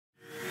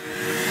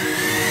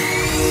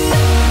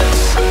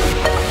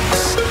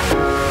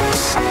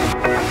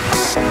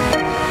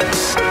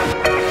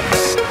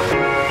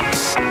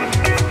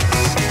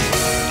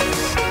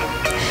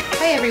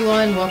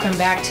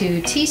back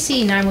to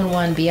TC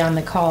 911 Beyond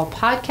the Call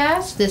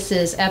podcast. This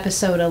is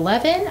episode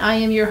 11. I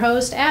am your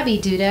host, Abbey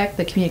Dudek,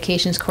 the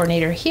communications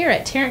coordinator here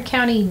at Tarrant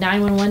County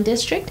 911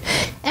 District.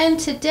 And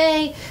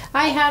today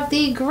I have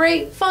the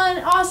great,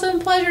 fun, awesome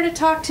pleasure to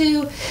talk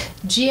to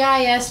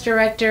GIS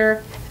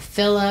Director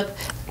Phillip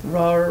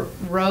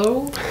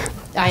Rohrbough.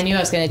 I knew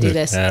I was going to do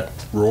this.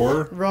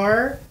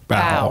 Rohrbough.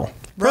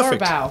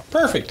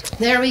 Perfect.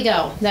 There we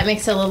go. That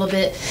makes it a little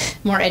bit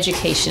more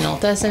educational,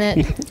 doesn't it?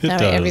 It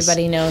does.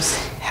 Everybody knows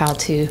how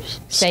to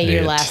say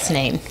your last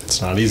name.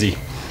 It's not easy.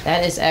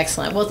 That is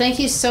excellent. Well, thank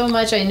you so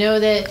much. I know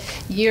that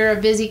you're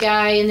a busy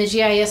guy in the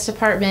GIS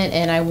department,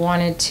 and I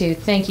wanted to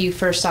thank you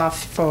first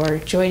off for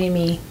joining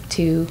me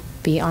to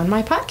be on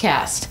my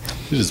podcast.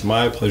 It is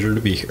my pleasure to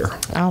be here.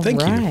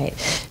 Thank you.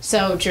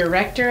 So,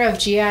 Director of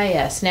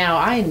GIS. Now,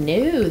 I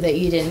knew that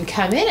you didn't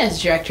come in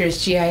as Director of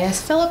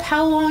GIS. Phillip,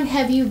 how long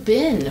have you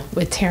been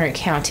with Tarrant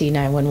County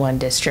 911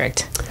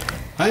 District?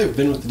 I have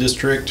been with the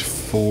district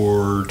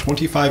for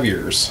 25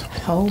 years.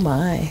 Oh,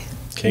 my.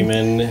 Came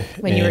in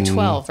when you were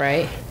 12,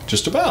 right?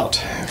 Just about.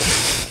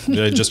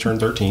 I just turned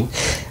 13.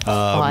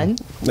 Fun.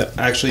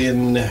 Actually,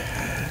 in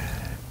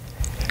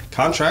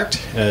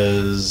contract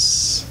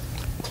as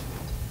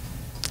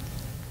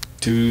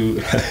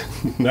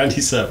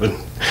 97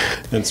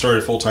 and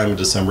started full-time in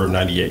December of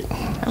 98.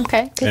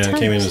 Okay, good And times. I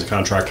came in as a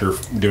contractor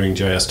doing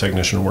GIS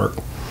technician work.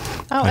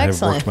 Oh, I have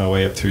excellent. worked my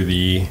way up through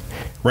the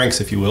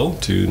ranks, if you will,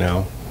 to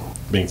now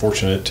being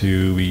fortunate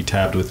to be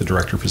tabbed with the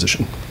director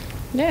position.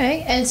 All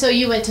right. And so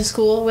you went to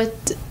school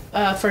with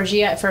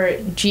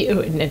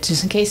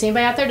just in case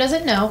anybody out there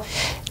doesn't know,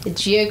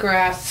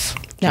 Geographic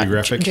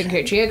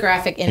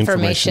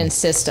Information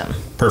System.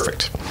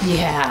 Perfect.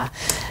 Yeah.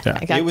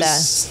 I got it was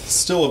that.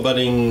 still a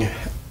budding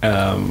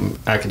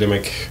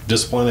academic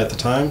discipline at the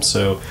time,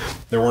 so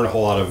there weren't a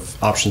whole lot of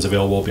options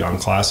available beyond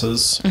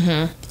classes.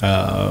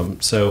 Mm-hmm.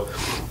 So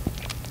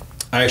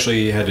I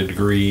actually had a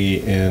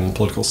degree in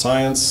political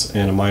science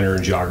and a minor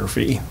in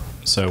geography.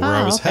 So where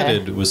I was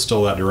headed was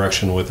still that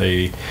direction with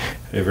a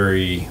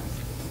very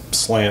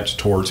slant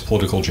towards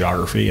political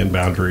geography and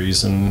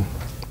boundaries and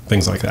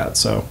things like that.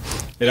 So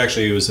it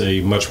actually was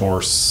a much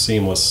more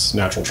seamless,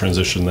 natural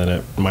transition than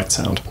it might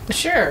sound.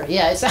 Sure.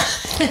 Yeah. It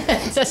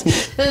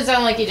doesn't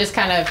sound like you just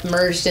kind of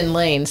merged in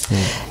lanes.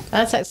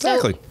 That's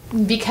Exactly. So,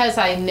 because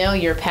I know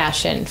your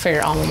passion for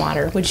your alma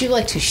mater, would you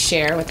like to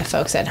share with the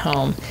folks at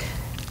home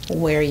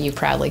where you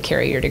proudly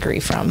carry your degree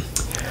from?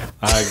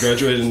 I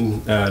graduated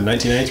in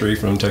 1993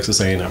 from Texas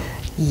A&M.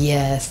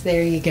 Yes,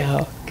 there you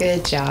go.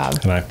 Good job.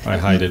 And I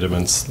hide it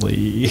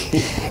immensely.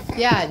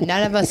 Yeah,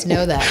 none of us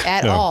know that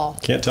at all.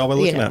 Can't tell by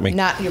looking at me.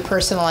 Not your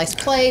personalized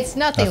plates,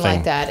 nothing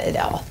like that at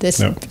all. It's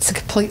a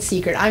complete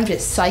secret. I'm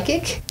just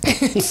psychic.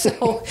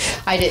 So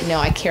I didn't know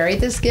I carried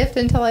this gift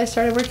until I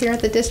started working here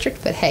at the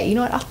district. But hey, you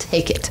know what? I'll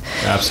take it.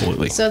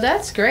 Absolutely. So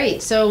that's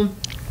great. So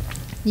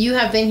you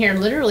have been here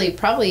literally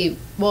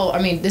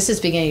this is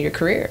the beginning of your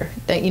career.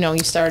 That you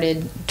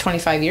started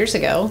 25 years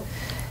ago.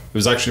 It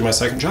was actually my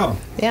second job.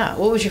 Yeah.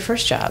 What was your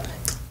first job?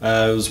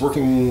 I was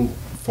working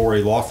for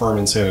a law firm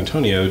in San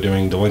Antonio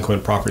doing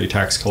delinquent property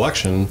tax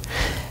collection,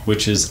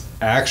 which is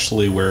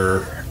actually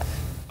where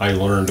I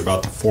learned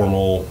about the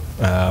formal,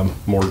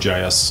 more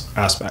GIS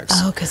aspects.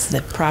 Oh, because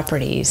the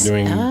properties.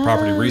 Doing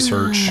property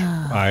research,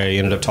 I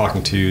ended up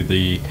talking to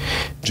the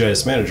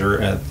GIS manager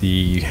at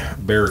the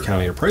Bexar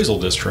County Appraisal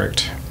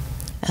District.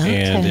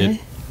 Okay. And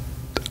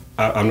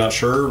I'm not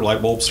sure,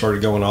 light bulbs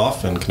started going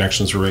off and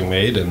connections were being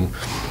made, and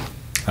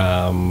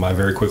I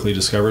very quickly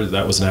discovered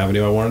that was an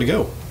avenue I wanted to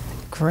go.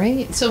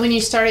 Great. So when you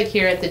started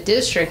here at the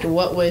district,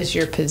 what was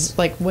your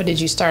what did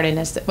you start in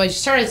as? You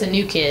started as a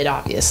new kid,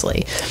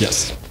 obviously.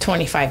 Yes.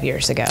 25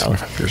 years ago.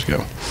 25 years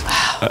ago.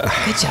 Wow.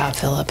 Good job,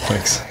 Phillip.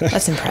 Thanks.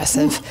 That's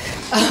impressive.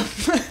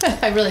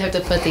 I really have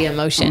to put the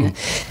emotion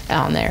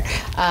on there.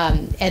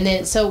 And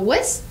then, so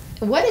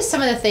what is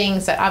some of the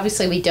things that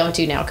obviously we don't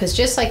do now? Because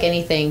just like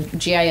anything,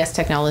 GIS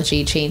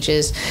technology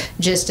changes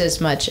just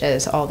as much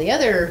as all the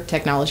other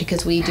technology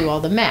because we do all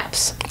the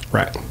maps.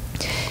 Right.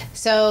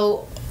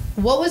 So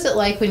what was it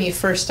like when you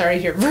first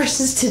started here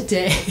versus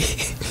today?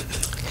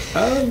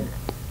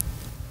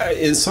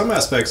 In some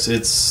aspects,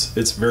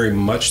 it's very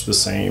much the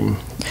same.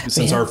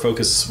 Since our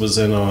focus was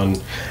in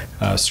on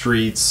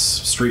streets,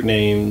 street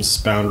names,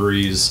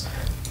 boundaries,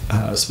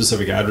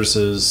 specific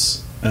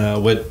addresses,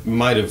 what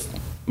might have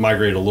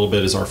migrated a little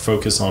bit is our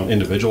focus on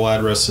individual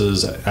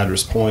addresses,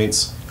 address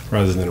points,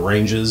 rather than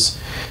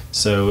ranges.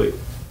 So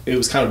it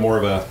was kind of more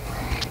of a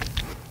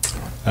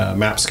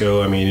maps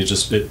go. I mean, it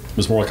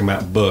was more like a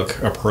map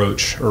book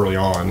approach early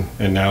on,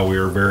 and now we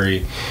are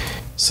very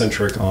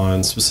centric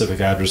on specific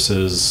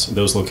addresses,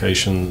 those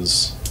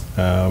locations,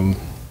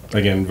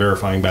 again,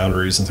 verifying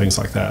boundaries and things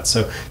like that.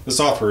 So the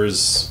software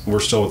we're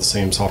still with the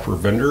same software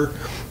vendor,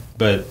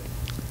 but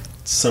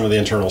some of the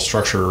internal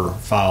structure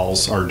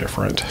files are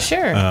different.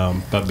 Sure.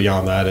 But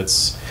beyond that,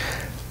 it's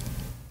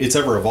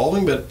ever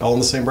evolving, but all in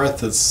the same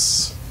breath,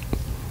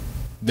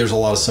 there's a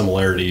lot of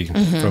similarity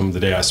from the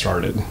day I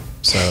started.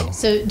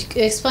 So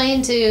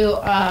explain to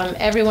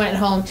everyone at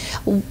home,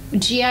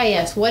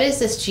 GIS, what is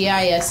this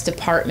GIS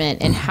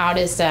department and how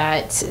does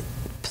that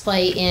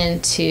play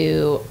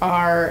into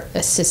our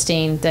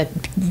assisting the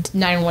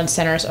 911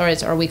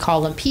 centers, or we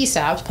call them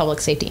PSAPs, public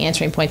safety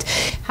answering points?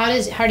 How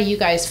do you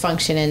guys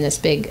function in this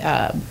big,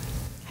 how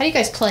do you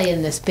guys play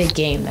in this big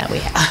game that we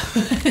have?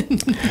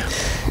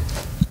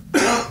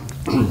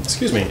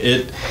 Excuse me.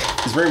 It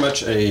is very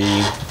much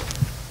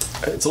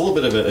it's a little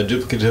bit of a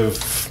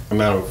duplicative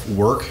amount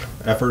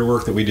of effort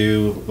work that we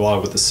do, a lot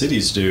of what the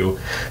cities do.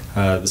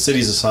 The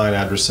cities assign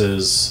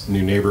addresses,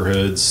 new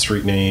neighborhoods,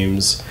 street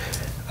names,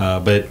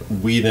 but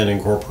we then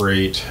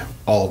incorporate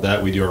all of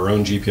that. We do our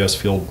own GPS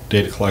field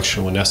data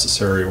collection when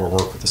necessary, or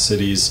work with the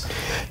cities.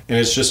 And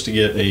it's just to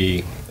get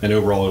an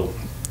overall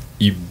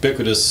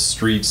ubiquitous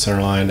street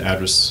centerline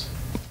address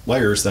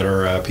layers that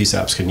our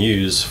PSAPs can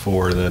use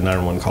for the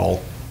 911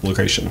 call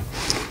location.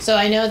 So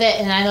I know that,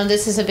 and I know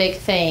this is a big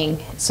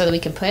thing, so that we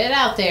can put it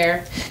out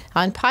there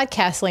on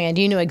podcast land.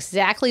 You know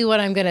exactly what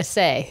I'm going to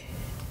say.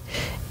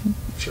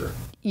 Sure.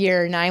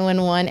 Your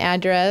 911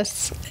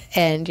 address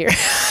and your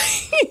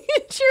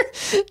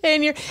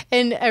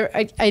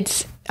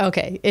it's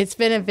okay. It's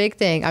been a big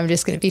thing. I'm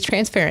just going to be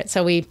transparent.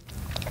 So we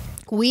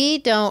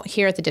don't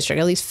here at the district,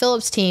 at least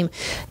Phillip's team,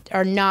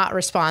 are not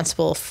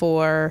responsible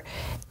for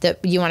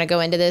you want to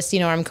go into this,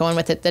 where I'm going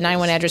with it, the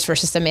 911 address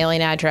versus the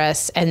mailing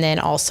address, and then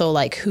also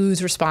like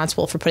who's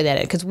responsible for putting that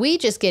in, because we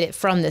just get it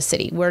from the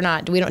city. We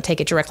don't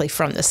take it directly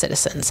from the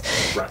citizens.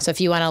 Right. So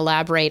if you want to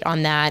elaborate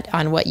on that,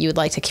 on what you would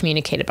like to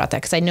communicate about that,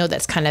 because I know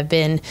that's kind of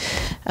been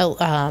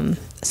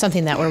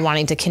something that we're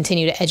wanting to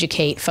continue to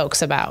educate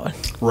folks about.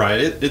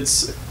 Right.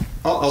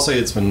 I'll say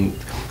it's been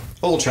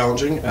a little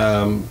challenging,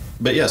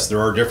 but yes, there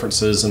are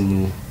differences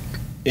in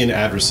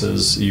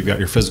addresses. You've got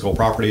your physical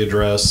property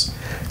address,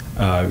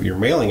 your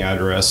mailing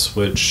address,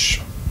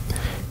 which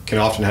can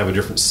often have a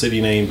different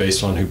city name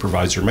based on who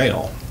provides your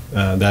mail.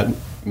 That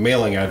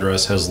mailing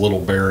address has little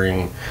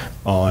bearing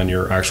on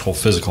your actual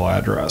physical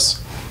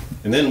address.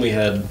 And then we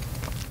had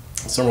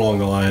somewhere along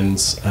the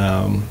lines,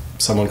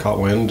 someone caught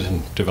wind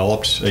and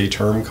developed a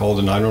term called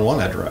a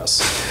 911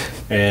 address.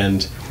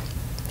 And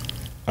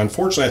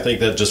unfortunately, I think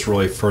that just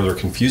really further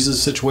confuses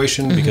the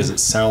situation, because it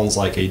sounds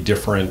like a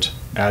different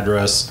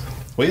address.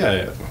 Well,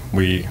 yeah,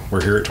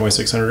 we're here at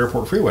 2600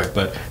 Airport Freeway,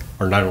 but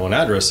our 911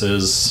 address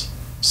is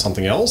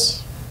something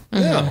else?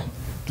 Yeah,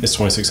 it's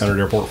 2600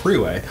 Airport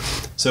Freeway.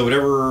 So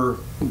whatever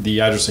the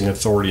addressing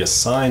authority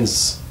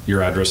assigns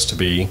your address to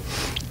be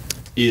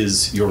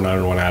is your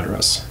 911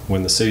 address.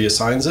 When the city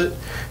assigns it,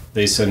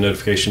 they send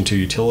notification to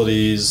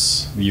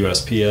utilities, the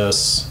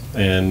USPS,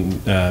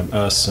 and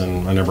us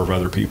and a number of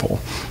other people.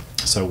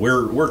 So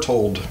we're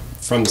told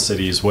from the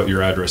cities what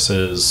your address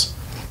is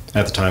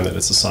at the time that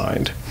it's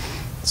assigned.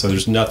 So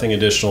there's nothing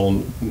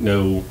additional,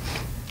 no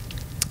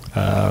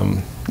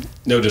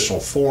additional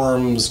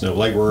forms, no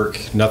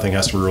legwork, nothing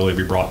has to really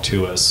be brought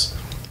to us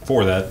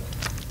for that.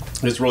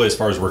 It's really, as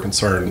far as we're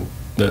concerned,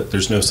 that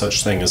there's no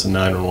such thing as a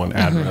 911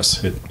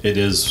 address. It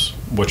is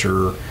what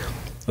your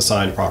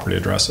assigned property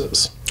address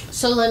is.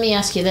 So let me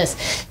ask you this.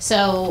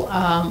 So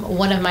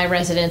one of my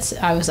residents,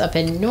 I was up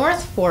in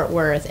North Fort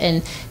Worth,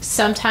 and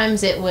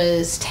sometimes it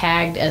was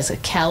tagged as a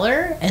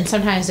Keller, and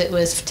sometimes it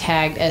was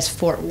tagged as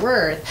Fort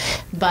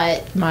Worth.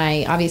 But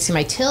my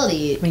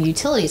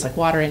utilities like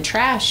water and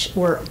trash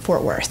were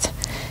Fort Worth.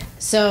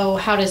 So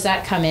how does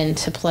that come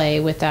into play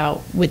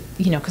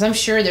because I'm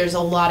sure there's a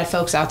lot of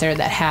folks out there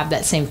that have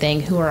that same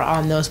thing who are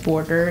on those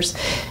borders,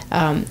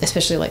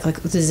 especially like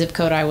the zip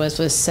code I was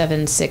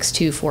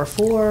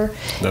 76244.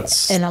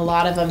 And a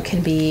lot of them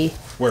can be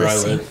where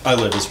I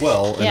live as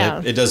well,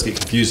 and it does get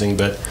confusing,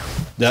 but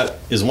that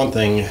is one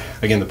thing.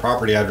 Again, the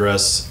property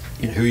address,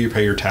 who you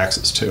pay your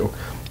taxes to.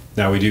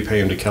 Now, we do pay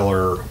them to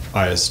Keller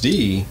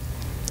ISD,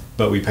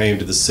 but we pay them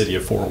to the city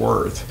of Fort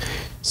Worth.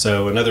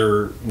 So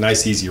another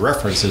nice, easy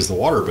reference is the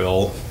water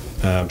bill,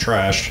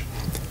 trash.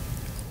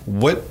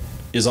 What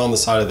is on the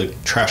side of the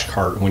trash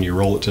cart when you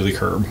roll it to the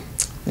curb?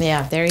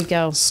 Yeah, there you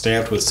go.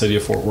 Stamped with City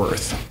of Fort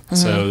Worth.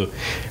 So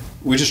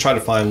we just try to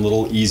find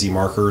little easy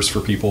markers for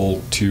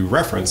people to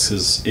reference,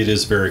 because it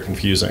is very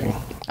confusing.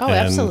 Oh, and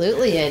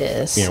absolutely it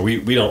is.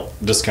 We don't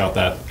discount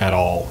that at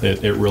all.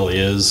 It really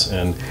is.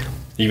 And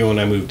even when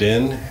I moved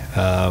in,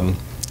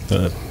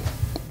 the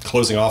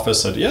closing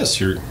office said, yes,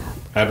 your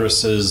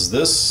address is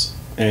this,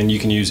 and you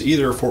can use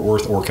either Fort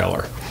Worth or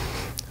Keller.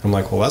 I'm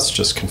like, well, that's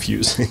just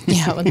confusing.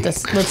 Yeah,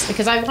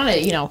 because I want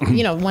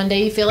to, one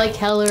day you feel like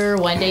Keller,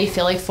 one day you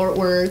feel like Fort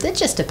Worth. It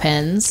just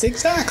depends.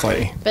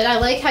 Exactly. But I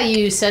like how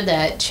you said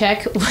that.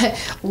 Check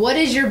what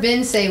does your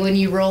bin say when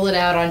you roll it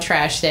out on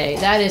trash day?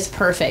 That is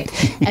perfect.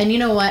 And you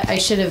know what? I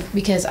should have,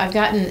 because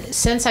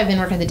since I've been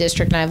working in the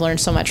district, and I've learned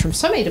so much from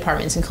so many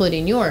departments,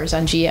 including yours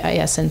on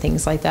GIS and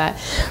things like that.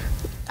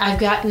 I've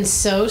gotten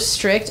so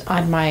strict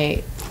on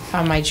my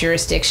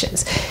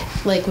jurisdictions.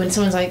 like when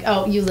someone's like,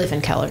 oh, you live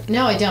in Keller.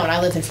 No, I don't. I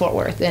live in Fort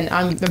Worth, and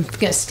I'm going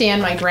to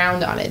stand my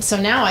ground on it. So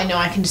now I know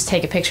I can just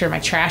take a picture of my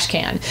trash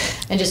can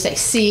and just say,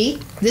 see,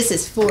 this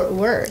is Fort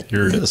Worth.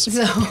 Here it is.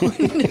 So,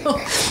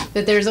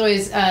 that there's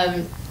always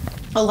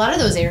a lot of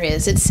those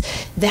areas. It's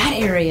that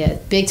area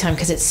big time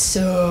because it's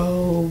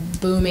so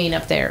booming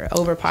up there,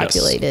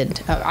 overpopulated,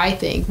 yes. I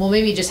think. Well,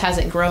 maybe it just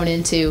hasn't grown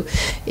into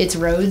its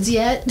roads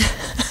yet.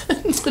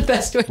 It's the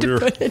best way to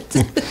put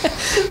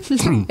it.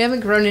 We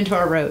haven't grown into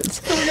our roads.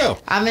 There we go.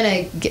 I'm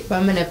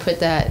gonna put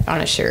that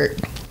on a shirt.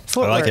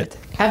 Fort I like Worth,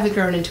 it. Haven't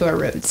grown into our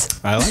roads.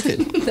 I like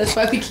it. That's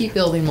why we keep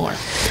building more.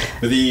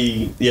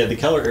 The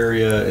Keller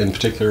area in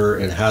particular,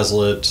 in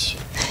Hazlet,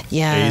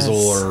 yes. Hazel,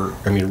 or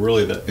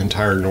really the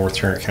entire North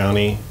Tarrant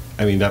County.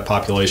 That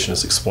population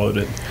has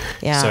exploded.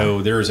 Yeah.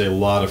 So there is a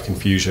lot of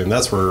confusion.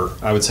 That's where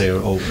I would say a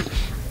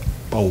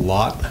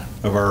lot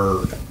of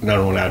our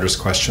 911 address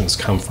questions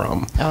come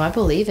from. Oh, I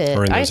believe it.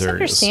 It's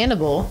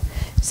understandable.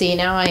 See,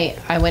 now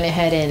I went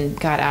ahead and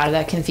got out of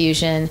that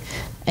confusion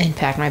and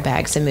packed my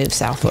bags and moved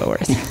south Fort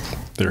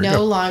Worth. There you no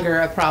go. longer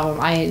a problem.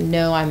 I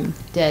know I'm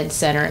dead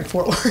center in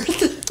Fort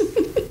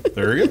Worth.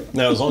 There you go.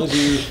 Now, as long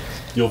as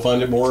you'll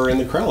find it more in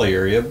the Crowley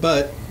area,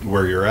 but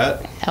where you're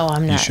at,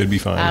 I'm not. You should be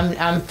fine.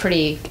 I'm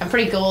pretty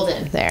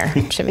golden there.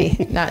 Should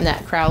be not in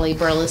that Crowley,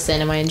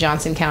 Burleson, am I in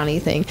Johnson County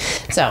thing.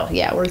 So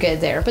yeah, we're good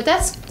there. But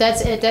that's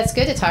it. That's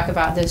good to talk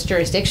about those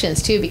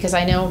jurisdictions too, because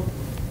I know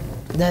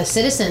the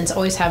citizens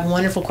always have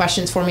wonderful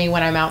questions for me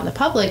when I'm out in the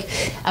public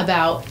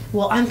about,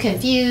 well, I'm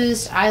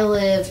confused. I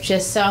live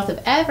just south of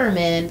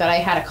Everman, but I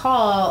had a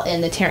call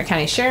and the Tarrant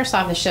County Sheriff's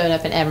Office showed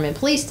up and Everman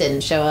Police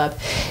didn't show up.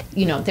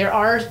 There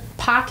are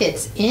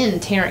pockets in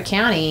Tarrant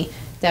County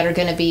that are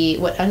going to be,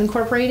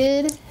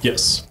 unincorporated?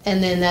 Yes.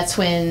 And then that's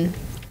when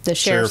the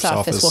Sheriff's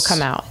Office will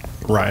come out.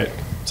 Right.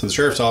 So the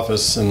Sheriff's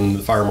Office and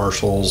the Fire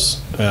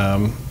Marshal's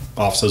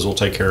offices will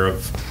take care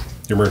of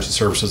the emergency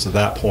services at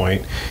that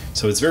point.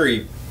 So it's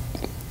very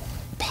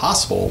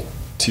possible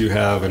to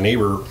have a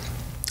neighbor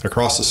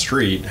across the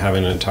street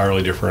having an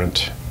entirely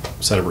different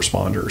set of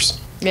responders.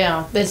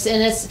 Yeah,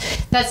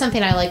 that's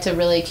something I like to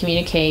really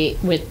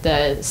communicate with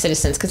the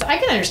citizens, because I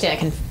can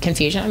understand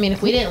confusion.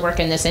 If we didn't work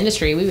in this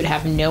industry, we would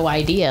have no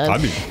idea.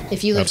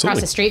 If you live across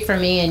the street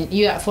from me and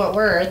you got Fort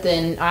Worth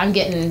and I'm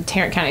getting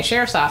Tarrant County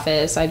Sheriff's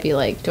Office, I'd be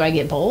like, do I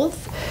get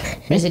both?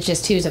 Or is it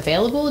just who's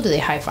available? Do they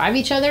high five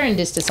each other and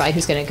just decide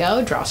who's going to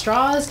go? Draw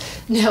straws?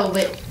 No,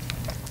 but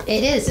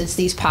it's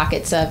these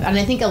pockets of, and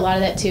I think a lot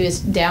of that too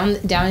is down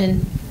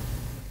in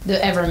the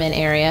Everman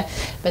area,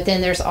 but then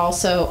there's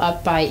also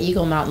up by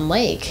Eagle Mountain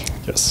Lake.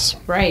 Yes.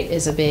 Right,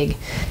 is a big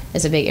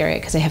area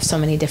because they have so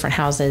many different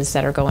houses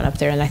that are going up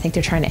there, and I think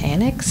they're trying to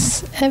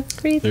annex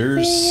everything.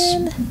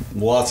 There's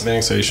lots of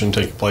annexation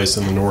taking place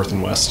in the north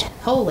and west.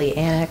 Holy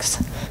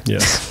annex.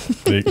 Yes.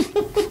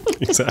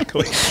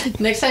 Exactly.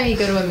 Next time you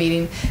go to a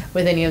meeting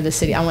with any of the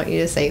city, I want you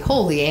to say,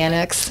 holy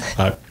annex,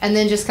 and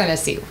then just kind of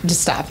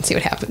just stop and see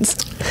what happens.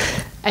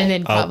 And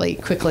then probably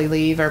quickly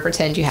leave or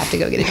pretend you have to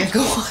go get a drink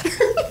of water.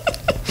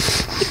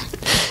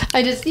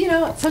 I just,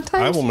 sometimes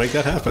I will make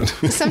that happen.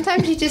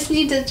 Sometimes you just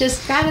need to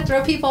just kind of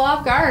throw people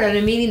off guard on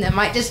a meeting that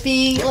might just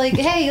be like,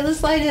 hey,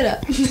 let's light it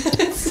up.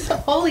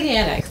 Holy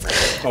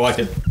annex. I like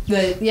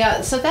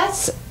it. So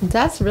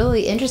that's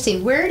really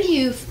interesting. Where do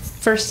you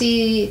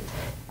foresee,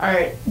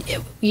 or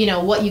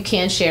what you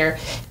can share,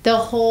 the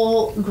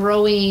whole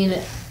growing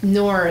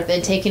north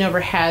and taking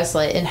over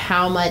Hazlet, and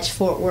how much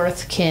Fort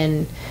Worth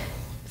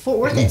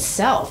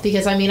itself,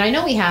 because I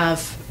know we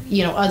have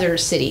other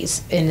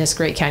cities in this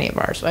great county of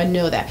ours. I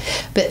know that.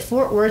 But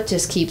Fort Worth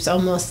just keeps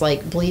almost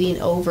like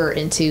bleeding over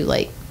into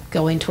like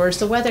going towards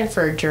the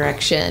Weatherford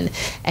direction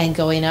and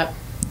going up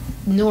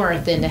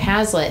north into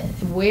Hazlet.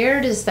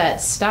 Where does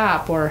that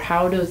stop, or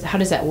how does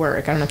that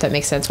work? I don't know if that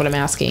makes sense what I'm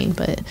asking,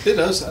 but it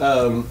does.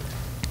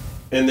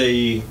 And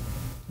they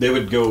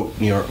would go,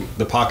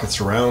 the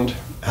pockets around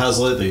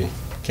Hazlet. They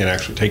can't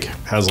actually take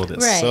Hazlet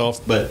itself,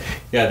 right. But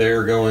yeah,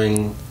 they're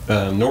going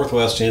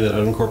northwest into that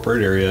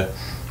unincorporated area.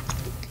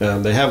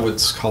 They have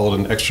what's called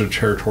an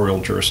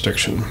extraterritorial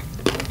jurisdiction,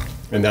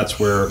 and that's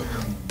where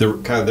they're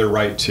kind of their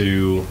right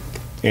to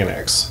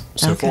annex.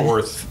 So Fort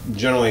Worth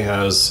generally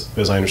has,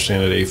 as I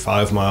understand it, a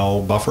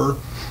 5-mile buffer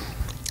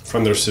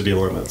from their city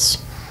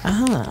limits.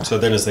 So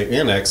then as they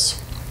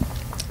annex,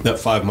 that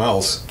 5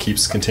 miles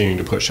keeps continuing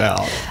to push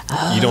out.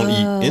 You don't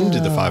eat into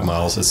the 5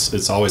 miles.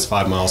 It's always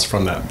 5 miles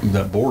from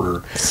that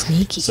border.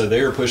 Sneaky. So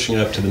they are pushing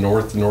up to the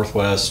north, the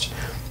northwest,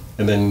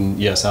 and then,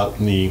 yes, out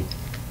in the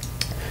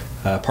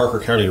Parker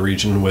County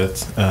region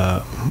with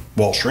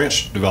Walsh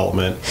Ranch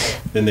development,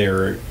 then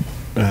they're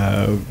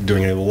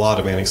doing a lot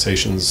of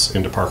annexations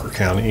into Parker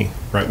County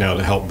right now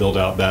to help build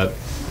out that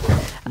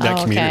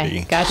community.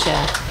 Okay.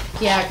 Gotcha.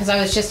 Yeah, because I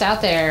was just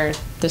out there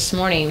this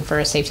morning for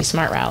a Safety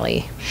Smart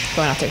rally,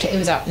 going out there. It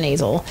was out in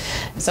Hazel,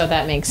 so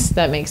that makes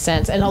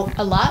sense. And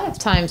a lot of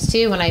times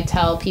too, when I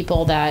tell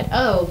people that,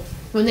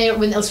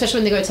 especially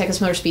when they go to Texas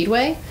Motor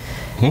Speedway,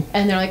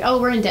 and they're like,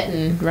 oh, we're in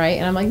Denton, right?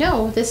 And I'm like,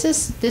 no, this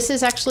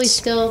is actually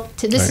still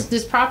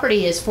this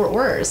property is Fort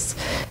Worth.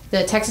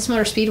 The Texas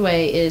Motor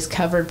Speedway is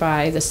covered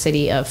by the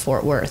city of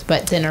Fort Worth,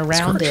 but then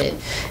around it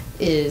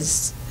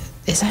is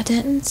that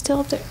Denton still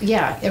up there?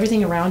 Yeah,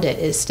 everything around it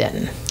is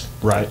Denton.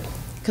 Right.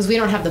 Because we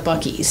don't have the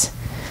Buc-ee's.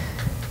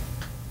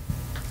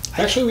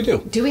 Actually, we do.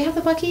 Do we have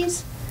the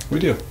Buc-ee's? We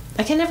do.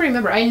 I can never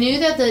remember. I knew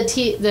that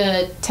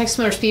the Texas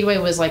Motor Speedway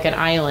was like an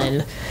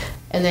island,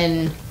 and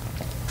then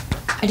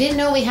I didn't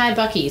know we had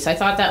Buc-ee's. I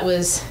thought that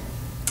was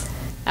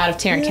out of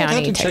Tarrant County.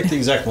 I have to check the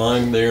exact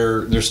line.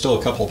 There's still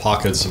a couple of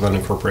pockets of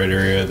unincorporated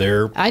area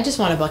there. I just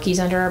want a Buc-ee's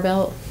under our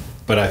belt.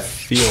 But I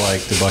feel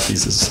like the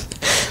Buc-ee's is...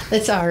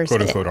 It's ours.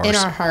 Quote unquote ours. In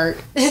our heart.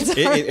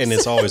 And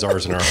it's always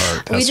ours in our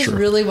heart. That's we just true.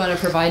 really want to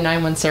provide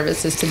 911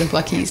 services to the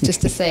Buc-ee's,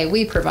 just to say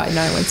we provide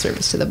 911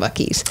 service to the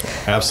Buc-ee's.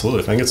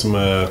 Absolutely. If I can get some,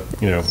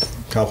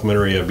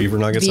 complimentary beaver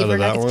nuggets out of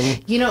that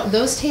one.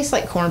 Those taste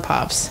like corn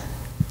pops.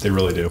 They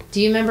really do. Do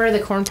you remember the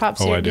corn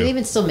pops? Oh, I do. Do they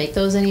even still make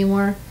those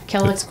anymore?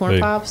 Kellogg's corn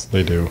pops?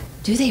 They do.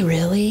 Do they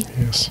really?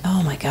 Yes.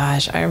 Oh my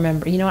gosh, I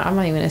remember. You know what? I'm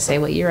not even going to say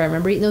what year I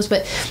remember eating those,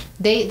 but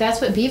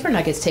that's what beaver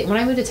nuggets take. When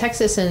I moved to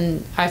Texas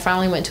and I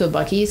finally went to a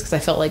Buc-ee's because I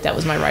felt like that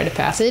was my rite of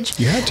passage.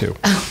 You had to.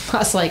 I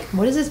was like,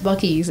 what is this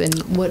Buc-ee's and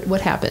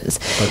what happens?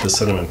 Like the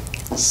cinnamon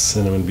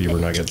beaver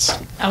nuggets.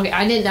 Okay,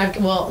 I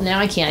didn't. Well, now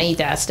I can't eat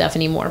that stuff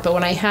anymore. But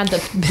when I had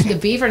the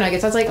beaver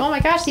nuggets, I was like, oh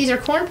my gosh, these are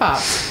corn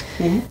pops.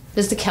 Mm-hmm.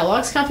 Is the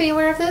Kellogg's company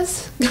aware of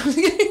this?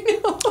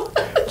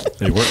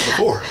 They weren't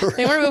before.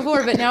 They weren't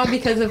before, but now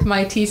because of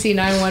my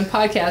TC91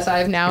 podcast, I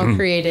have now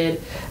created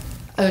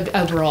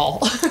a brawl.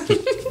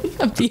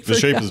 The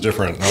shape is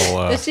different.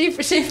 The shape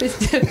is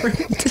different.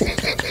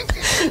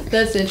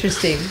 That's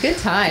interesting. Good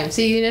time.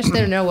 So you just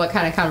never know what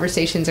kind of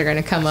conversations are going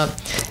to come up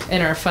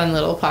in our fun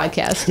little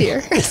podcast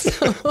here.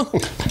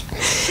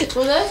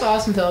 Well, that's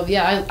awesome, Phillip.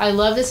 Yeah, I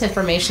love this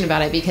information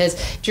about it because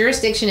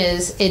jurisdiction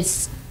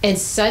it's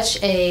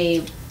such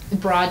a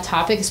broad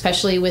topic,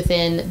 especially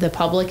within the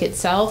public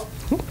itself,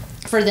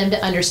 for them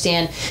to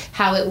understand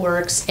how it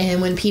works.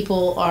 And when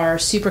people are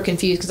super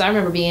confused, because I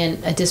remember being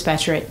a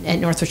dispatcher at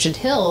North Richland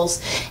Hills,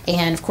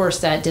 and of course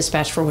that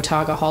dispatch for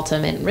Watauga,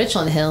 Haltom, and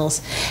Richland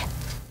Hills,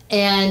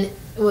 and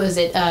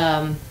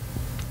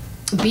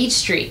Beach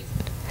Street.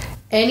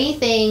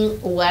 Anything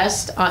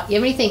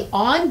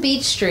on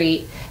Beach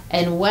Street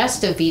and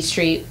west of Beach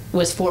Street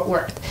was Fort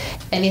Worth.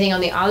 Anything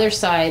on the other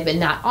side, but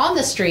not on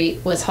the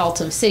street, was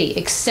Haltom City,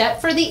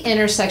 except for the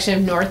intersection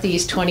of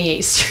Northeast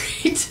 28th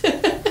Street.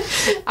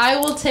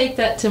 I'll take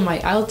that to my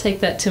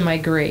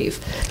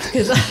grave,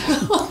 because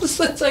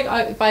it's like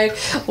if I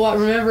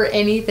remember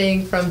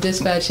anything from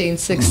dispatching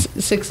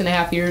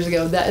 6.5 years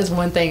ago, that is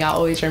one thing I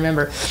always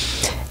remember.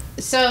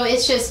 So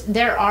it's just,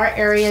 there are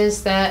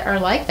areas that are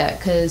like that,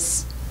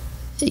 because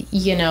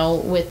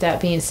with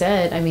that being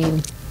said, I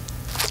mean,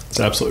 it's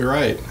absolutely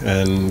right,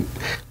 and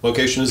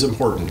location is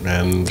important,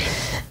 and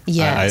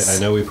yes. I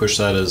know we push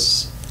that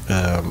as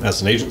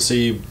an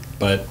agency,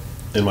 but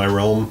in my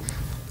realm,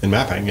 in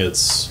mapping,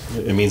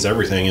 it means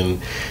everything.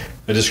 And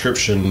a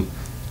description,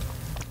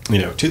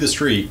 to the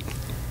street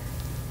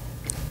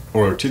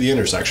or to the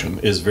intersection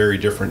is very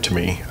different to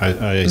me.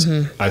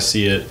 I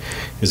see it.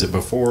 Is it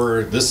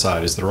before this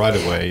side? Is the right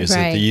of way? Is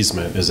it the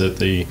easement? Is it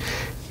the?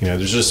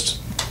 There's just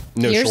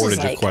no Yours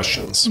shortage of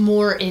questions.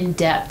 More in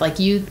depth,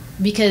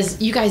 because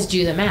you guys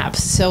do the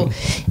maps. So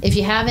if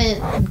you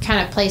haven't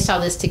kind of placed all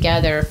this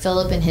together,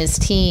 Phillip and his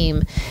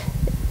team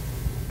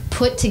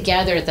put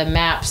together the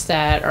maps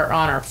that are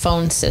on our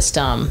phone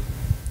system,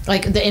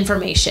 like the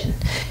information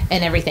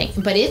and everything,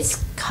 but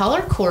it's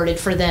color coded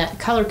for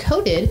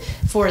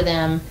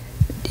them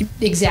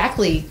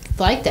exactly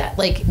like that.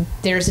 Like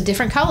there's a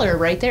different color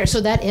right there.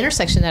 So that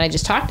intersection that I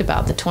just talked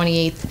about, the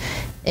 28th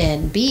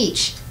and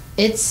Beach,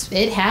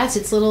 it has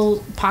its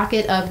little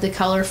pocket of the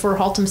color for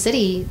Haltom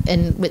City,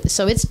 and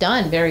so it's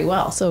done very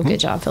well. So good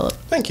job, Phillip.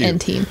 Thank you. And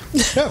team.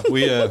 Yeah,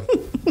 we have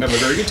a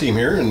very good team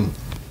here,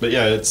 but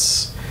yeah,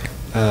 it's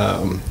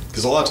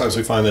because a lot of times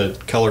we find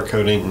that color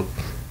coding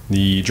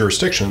the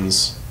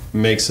jurisdictions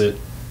makes it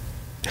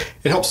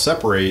helps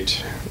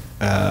separate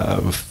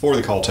for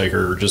the call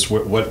taker just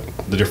what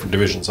the different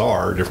divisions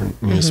are,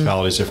 different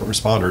municipalities, different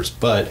responders,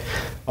 but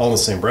all in the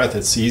same breath,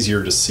 it's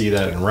easier to see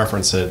that and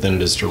reference it than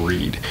it is to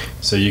read.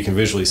 So you can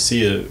visually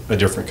see a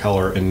different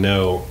color and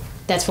know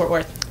that's Fort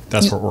Worth.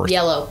 That's Fort Worth.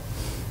 Yellow.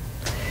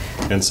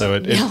 And so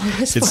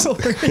it's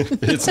Fort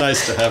Worth. It's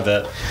nice to have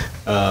that.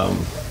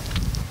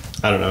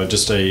 I don't know,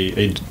 just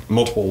a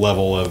multiple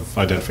level of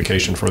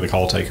identification for the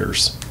call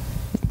takers.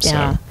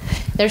 Yeah.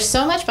 There's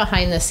so much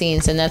behind the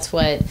scenes, and that's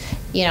what,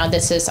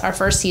 this is our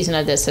first season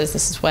of this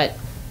is what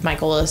my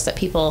goal is, that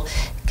people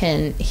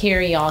can hear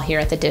y'all here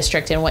at the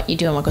district and what you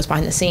do and what goes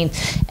behind the scenes.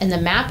 And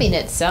the mapping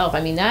itself,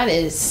 I mean, that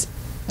is,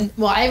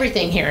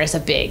 everything here is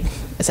a big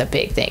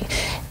thing.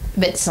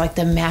 But it's like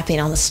the mapping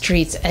on the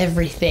streets,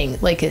 everything,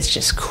 it's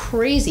just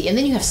crazy. And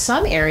then you have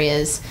some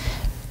areas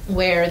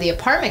where the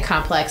apartment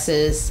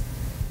complexes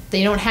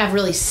they don't have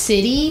really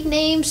city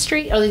name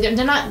street, or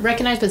they're not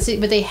recognized by the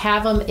city, but they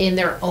have them in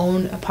their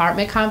own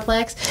apartment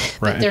complex.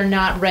 Right. But they're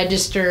not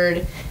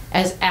registered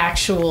as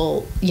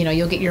actual,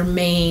 you'll get your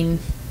main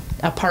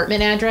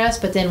apartment address,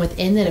 but then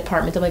within the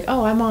apartment, they're like,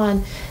 oh, I'm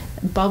on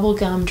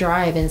Bubblegum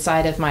Drive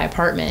inside of my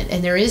apartment,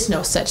 and there is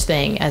no such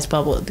thing as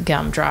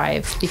Bubblegum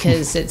Drive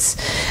because it's,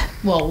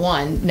 well,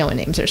 one, no one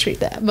names their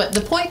street that. But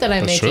the point that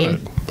I'm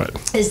making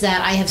is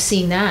that I have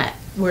seen that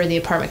where the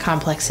apartment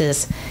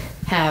complexes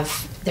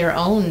have their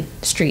own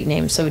street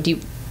name. So do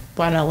you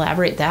want to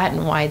elaborate that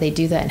and why they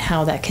do that and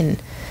how that can,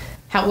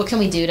 what can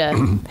we do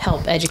to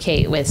help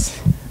educate with?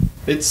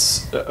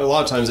 It's a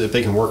lot of times if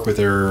they can work with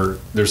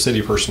their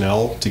city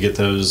personnel to get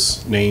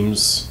those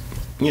names,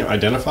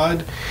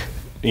 identified,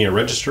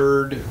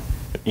 registered,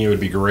 would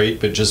be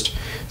great. But just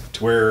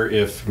to where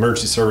if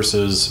emergency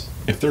services,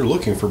 if they're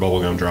looking for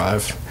Bubblegum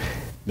Drive,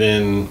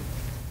 then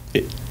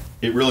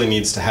it really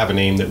needs to have a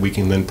name that we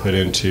can then put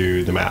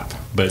into the map,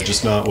 but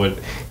just not what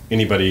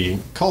anybody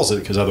calls it,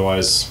 because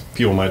otherwise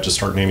people might just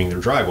start naming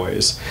their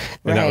driveways,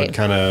 and that would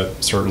kind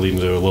of start leading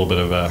to a little bit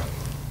of a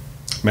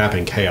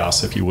mapping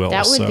chaos, if you will.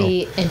 That would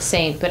be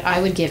insane, but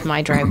I would give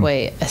my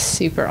driveway a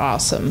super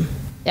awesome.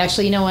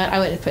 Actually, you know what?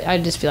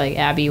 I'd just be like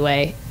Abbey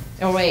Way.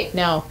 Oh wait,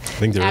 no. I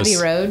think there Abbey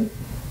Road.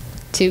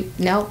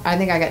 No, I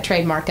think I got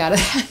trademarked out of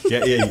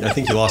that. yeah, I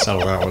think you lost out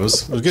on that one. It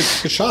was a good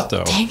shot,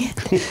 though. Dang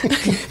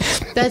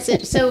it. That's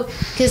it. So,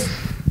 because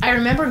I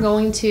remember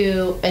going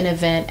to an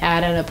event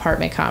at an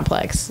apartment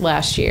complex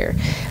last year,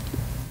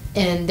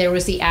 and there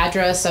was the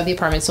address of the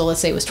apartment. So let's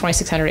say it was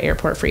 2600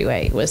 Airport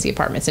Freeway was the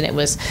apartments, and it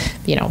was,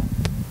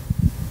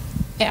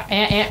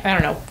 I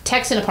don't know,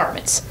 Texan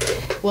Apartments.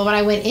 Well, when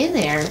I went in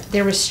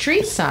there were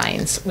street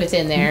signs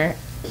within there,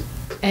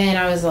 and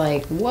I was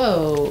like,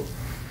 whoa.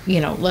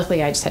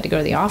 Luckily I just had to go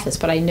to the office,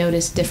 but I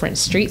noticed different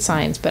street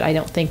signs, but I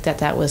don't think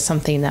that was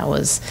something that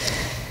was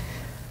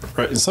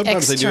right. And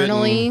sometimes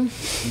externally.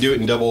 They do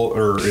it in double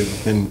or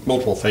in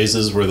multiple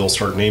phases where they'll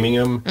start naming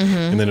them,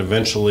 and then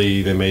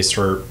eventually they may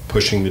start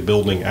pushing the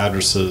building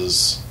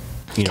addresses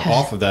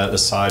off of that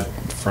aside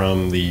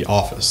from the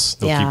office.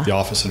 They'll keep the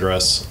office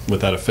address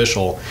with that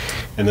official,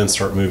 and then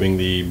start moving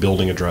the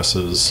building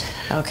addresses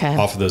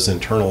off of those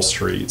internal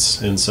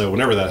streets. And so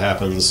whenever that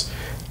happens,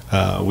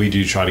 we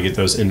do try to get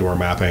those indoor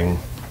mapping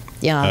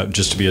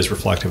just to be as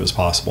reflective as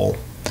possible.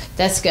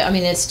 That's good. I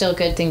mean, it's still a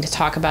good thing to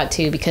talk about,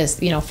 too, because,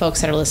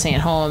 folks that are listening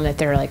at home, that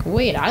they're like,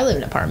 wait, I live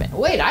in an apartment.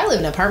 Wait, I live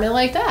in an apartment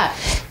like that.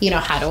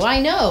 How do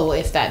I know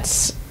if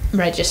that's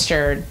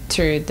registered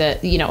through the,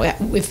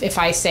 if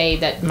I say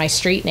that my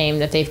street name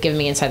that they've given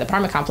me inside the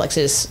apartment complex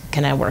is,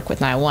 can I work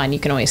with 911? You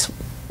can always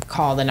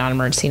call the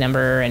non-emergency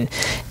number and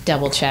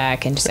double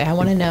check and just say, I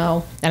want to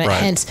know. And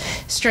hence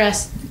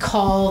stress,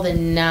 call the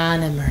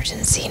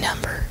non-emergency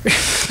number.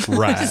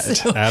 Right.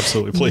 So,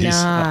 absolutely. Please.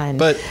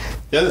 But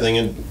the other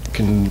thing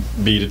can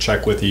be to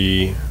check with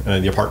the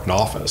apartment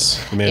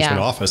office, the management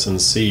office,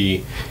 and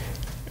see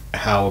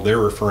how they're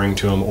referring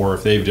to them, or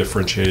if they've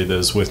differentiated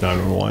those with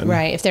 911.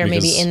 Right. If they're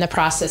maybe in the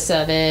process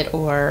of it,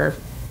 or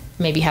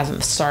maybe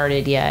haven't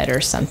started yet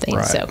or something.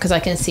 Right. So, because I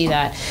can see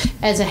that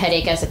as a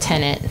headache as a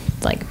tenant,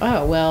 like,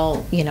 oh,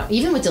 well,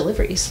 even with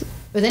deliveries,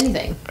 with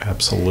anything.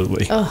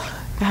 Absolutely.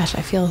 Oh, gosh,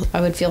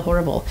 I would feel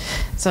horrible.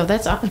 So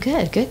that's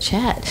good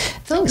chat.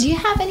 Phil, do you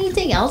have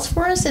anything else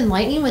for us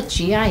enlightening with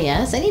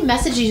GIS? Any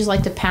messages you'd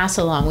like to pass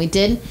along? We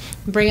did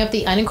bring up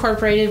the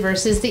unincorporated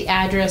versus the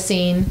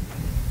addressing.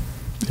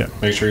 Yeah,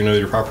 make sure you know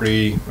your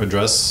property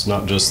address,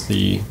 not just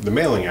the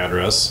mailing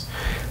address,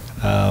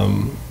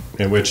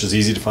 which is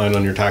easy to find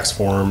on your tax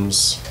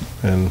forms,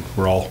 and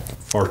we're all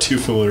far too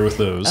familiar with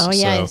those. Oh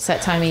yeah, it's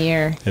that time of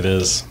year. It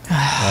is.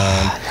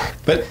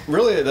 But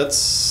really,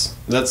 that's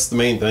the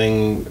main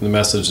thing. The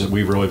message that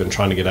we've really been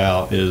trying to get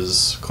out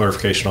is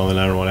clarification on the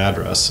 911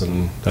 address,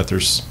 and that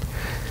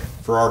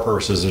for our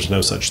purposes, there's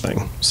no such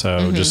thing.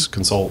 So just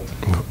consult,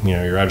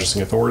 your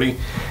addressing authority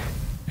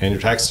and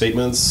your tax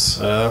statements,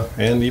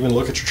 and even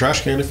look at your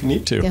trash can if you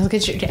need to. Yeah, look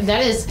at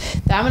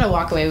I'm going to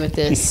walk away with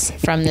this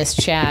from this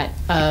chat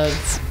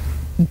of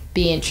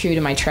being true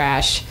to my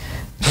trash.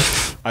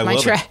 I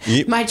love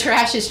it. My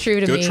trash is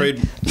true to me. Go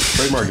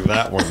trademark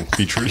that one.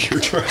 Be true to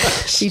your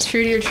trash. Be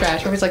true to your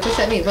trash. Everyone's like, what's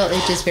that mean? Well,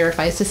 it just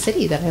verifies the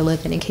city that I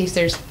live in case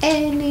there's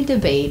any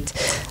debate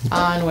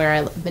on where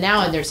I live. But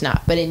now there's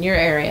not. But in your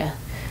area,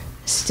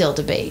 still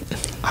debate.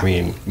 I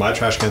mean, my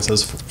trash can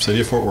says City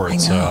of Fort Worth,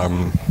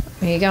 so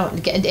there you go.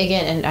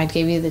 Again, and I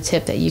gave you the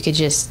tip that you could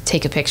just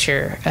take a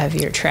picture of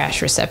your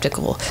trash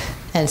receptacle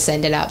and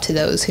send it out to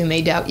those who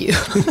may doubt you.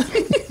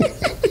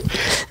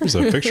 There's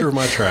a picture of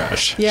my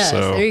trash. Yes,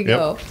 there you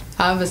go.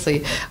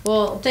 Obviously.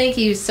 Well, thank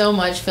you so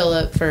much,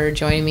 Phillip, for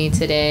joining me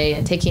today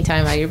and taking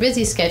time out of your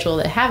busy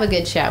schedule to have a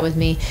good chat with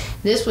me.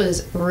 This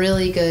was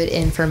really good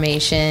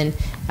information.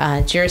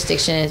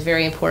 Jurisdiction is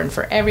very important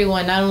for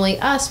everyone, not only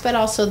us, but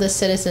also the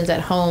citizens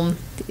at home,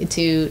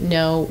 to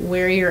know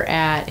where you're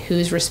at,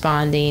 who's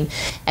responding.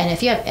 And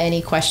if you have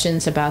any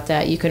questions about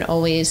that, you can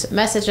always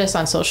message us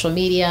on social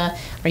media,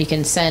 or you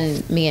can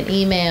send me an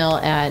email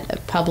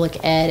at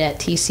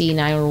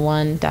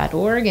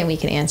publiced@tc911.org, and we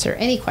can answer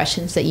any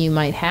questions that you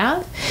might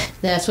have.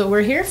 That's what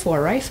we're here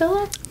for, right,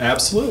 Phillip?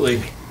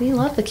 Absolutely. We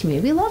love the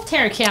community. We love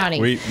Tarrant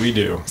County. We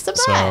do. It's the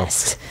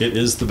best. So it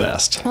is the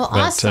best. Well,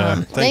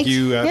 awesome. Thank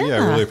you, Abby. Yeah. I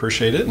really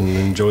appreciate it and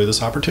enjoy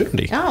this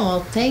opportunity. Oh,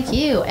 well, thank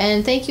you.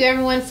 And thank you,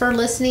 everyone, for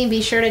listening.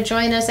 Be sure to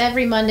join us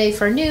every Monday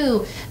for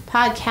new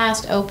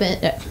podcast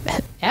openings,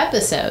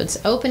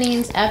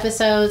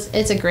 episodes.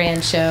 It's a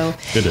grand show.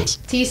 It is.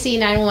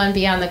 TC911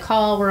 Beyond the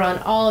Call. We're on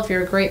all of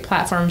your great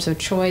platforms of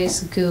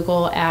choice,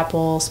 Google,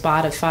 Apple,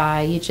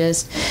 Spotify. You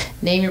just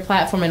name your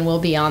platform and we'll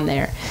be on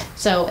there.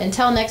 So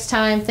until next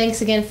time,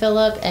 thanks again,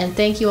 Phillip, and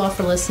thank you all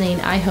for listening.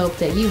 I hope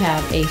that you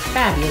have a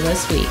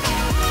fabulous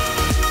week.